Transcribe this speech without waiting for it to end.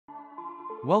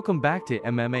Welcome back to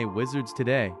MMA Wizards.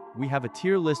 Today, we have a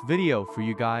tier list video for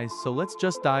you guys, so let's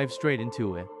just dive straight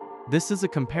into it. This is a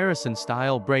comparison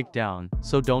style breakdown,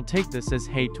 so don't take this as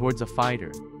hate towards a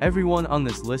fighter. Everyone on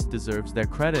this list deserves their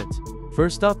credit.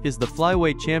 First up is the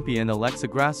flyweight champion Alexa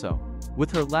Grasso. With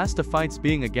her last two fights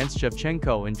being against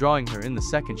Shevchenko and drawing her in the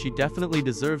second, she definitely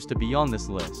deserves to be on this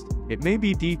list. It may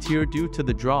be D tier due to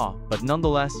the draw, but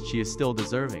nonetheless she is still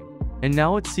deserving. And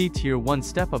now at C tier, one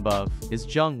step above, is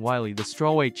Zhang Weili, the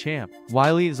strawweight champ.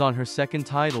 Weili is on her second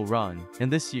title run,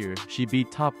 and this year, she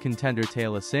beat top contender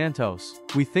Taylor Santos.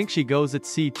 We think she goes at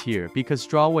C tier because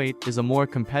strawweight is a more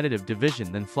competitive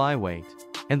division than flyweight.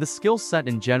 And the skill set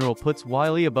in general puts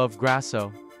Weili above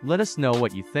Grasso. Let us know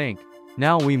what you think.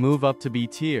 Now we move up to B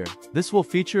tier. This will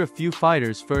feature a few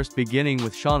fighters, first beginning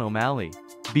with Sean O'Malley.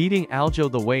 Beating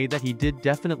Aljo the way that he did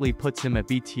definitely puts him at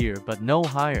B tier, but no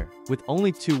higher. With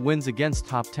only 2 wins against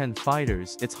top 10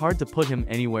 fighters, it's hard to put him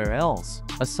anywhere else.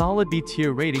 A solid B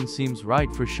tier rating seems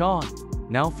right for Sean.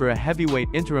 Now for a heavyweight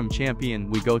interim champion,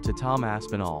 we go to Tom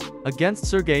Aspinall. Against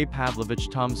Sergey Pavlovich,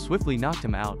 Tom swiftly knocked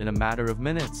him out in a matter of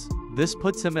minutes. This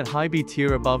puts him at high B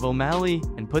tier above O'Malley,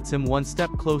 and puts him one step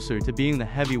closer to being the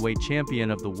heavyweight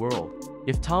champion of the world.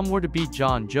 If Tom were to beat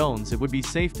John Jones, it would be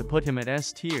safe to put him at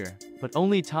S tier, but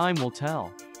only time will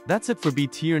tell. That's it for B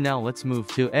tier. Now let's move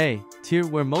to A tier,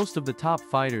 where most of the top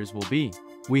fighters will be.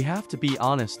 We have to be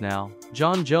honest now,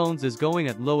 John Jones is going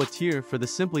at lower tier for the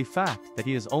simple fact that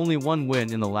he has only 1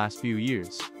 win in the last few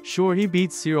years. Sure, he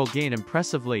beat Cyril Gane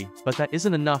impressively, but that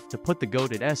isn't enough to put the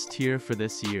GOAT at S tier for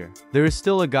this year. There is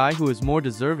still a guy who is more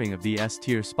deserving of the S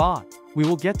tier spot. We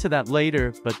will get to that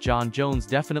later, but John Jones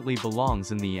definitely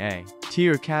belongs in the A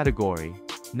tier category.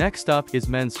 Next up is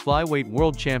men's flyweight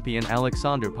world champion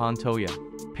Alexander Pantoja.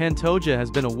 Pantoja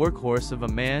has been a workhorse of a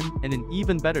man and an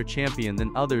even better champion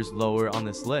than others lower on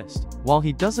this list. While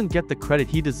he doesn't get the credit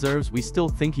he deserves, we still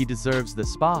think he deserves the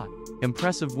spot.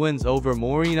 Impressive wins over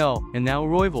Moreno, and now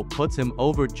Royval puts him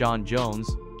over John Jones,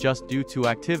 just due to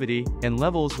activity and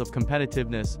levels of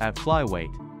competitiveness at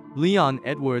flyweight. Leon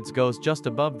Edwards goes just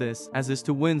above this, as his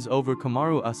 2 wins over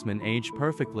Kamaru Usman aged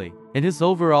perfectly, and his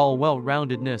overall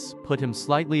well-roundedness put him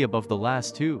slightly above the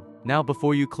last 2. Now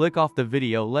before you click off the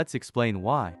video, let's explain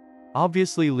why.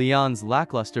 Obviously, Leon's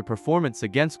lackluster performance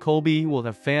against Colby will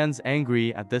have fans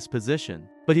angry at this position,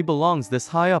 but he belongs this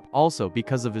high up also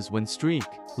because of his win streak.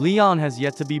 Leon has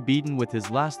yet to be beaten, with his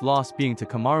last loss being to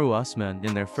Kamaru Usman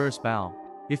in their first bout.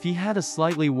 If he had a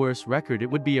slightly worse record, it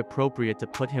would be appropriate to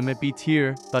put him at B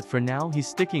tier, but for now he's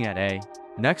sticking at A.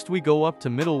 Next we go up to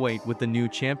middleweight with the new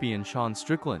champion Sean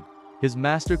Strickland. His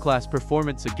masterclass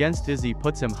performance against Izzy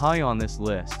puts him high on this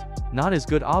list. Not as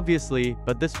good obviously,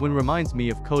 but this win reminds me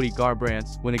of Cody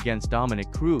Garbrandt's win against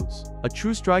Dominic Cruz. A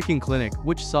true striking clinic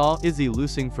which saw Izzy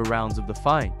losing for rounds of the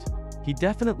fight. He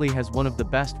definitely has one of the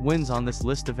best wins on this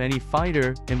list of any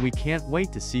fighter, and we can't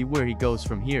wait to see where he goes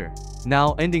from here.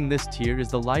 Now ending this tier is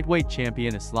the lightweight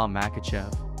champion Islam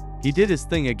Makhachev. He did his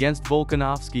thing against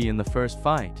Volkanovski in the first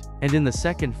fight, and in the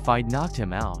second fight knocked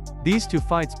him out. These 2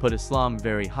 fights put Islam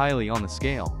very highly on the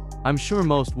scale. I'm sure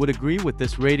most would agree with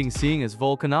this rating, seeing as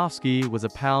Volkanovski was a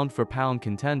pound-for-pound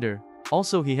contender.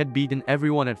 Also, he had beaten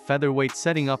everyone at featherweight,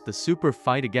 setting up the super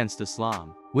fight against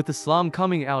Islam. With Islam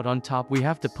coming out on top, we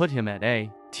have to put him at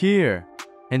A tier.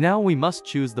 And now we must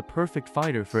choose the perfect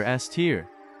fighter for S tier.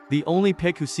 The only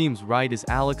pick who seems right is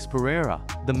Alex Pereira.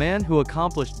 The man who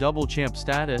accomplished double champ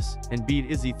status and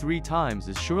beat Izzy 3 times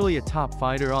is surely a top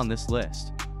fighter on this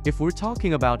list. If we're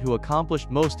talking about who accomplished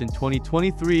most in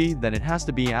 2023, then it has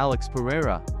to be Alex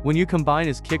Pereira. When you combine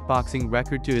his kickboxing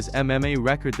record to his MMA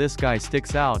record, this guy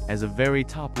sticks out as a very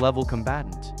top-level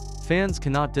combatant. Fans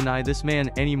cannot deny this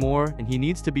man anymore, and he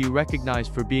needs to be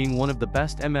recognized for being one of the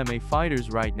best MMA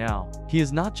fighters right now. He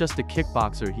is not just a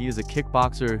kickboxer, he is a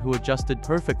kickboxer who adjusted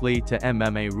perfectly to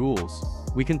MMA rules.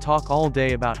 We can talk all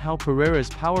day about how Pereira is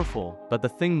powerful, but the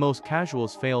thing most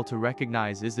casuals fail to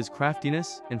recognize is his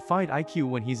craftiness and fight IQ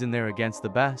when he's in there against the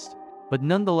best. But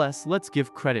nonetheless, let's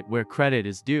give credit where credit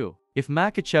is due. If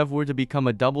Makhachev were to become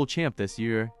a double champ this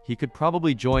year, he could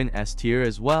probably join S tier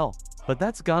as well. But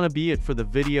that's gonna be it for the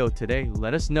video today.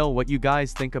 Let us know what you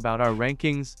guys think about our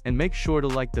rankings, and make sure to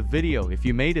like the video if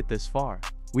you made it this far.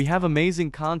 We have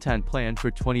amazing content planned for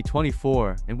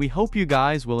 2024, and we hope you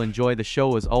guys will enjoy the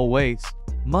show as always.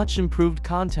 Much improved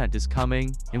content is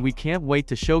coming, and we can't wait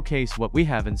to showcase what we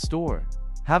have in store.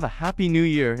 Have a happy new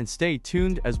year and stay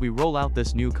tuned as we roll out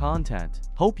this new content.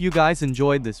 Hope you guys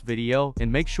enjoyed this video,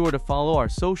 and make sure to follow our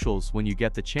socials when you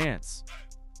get the chance.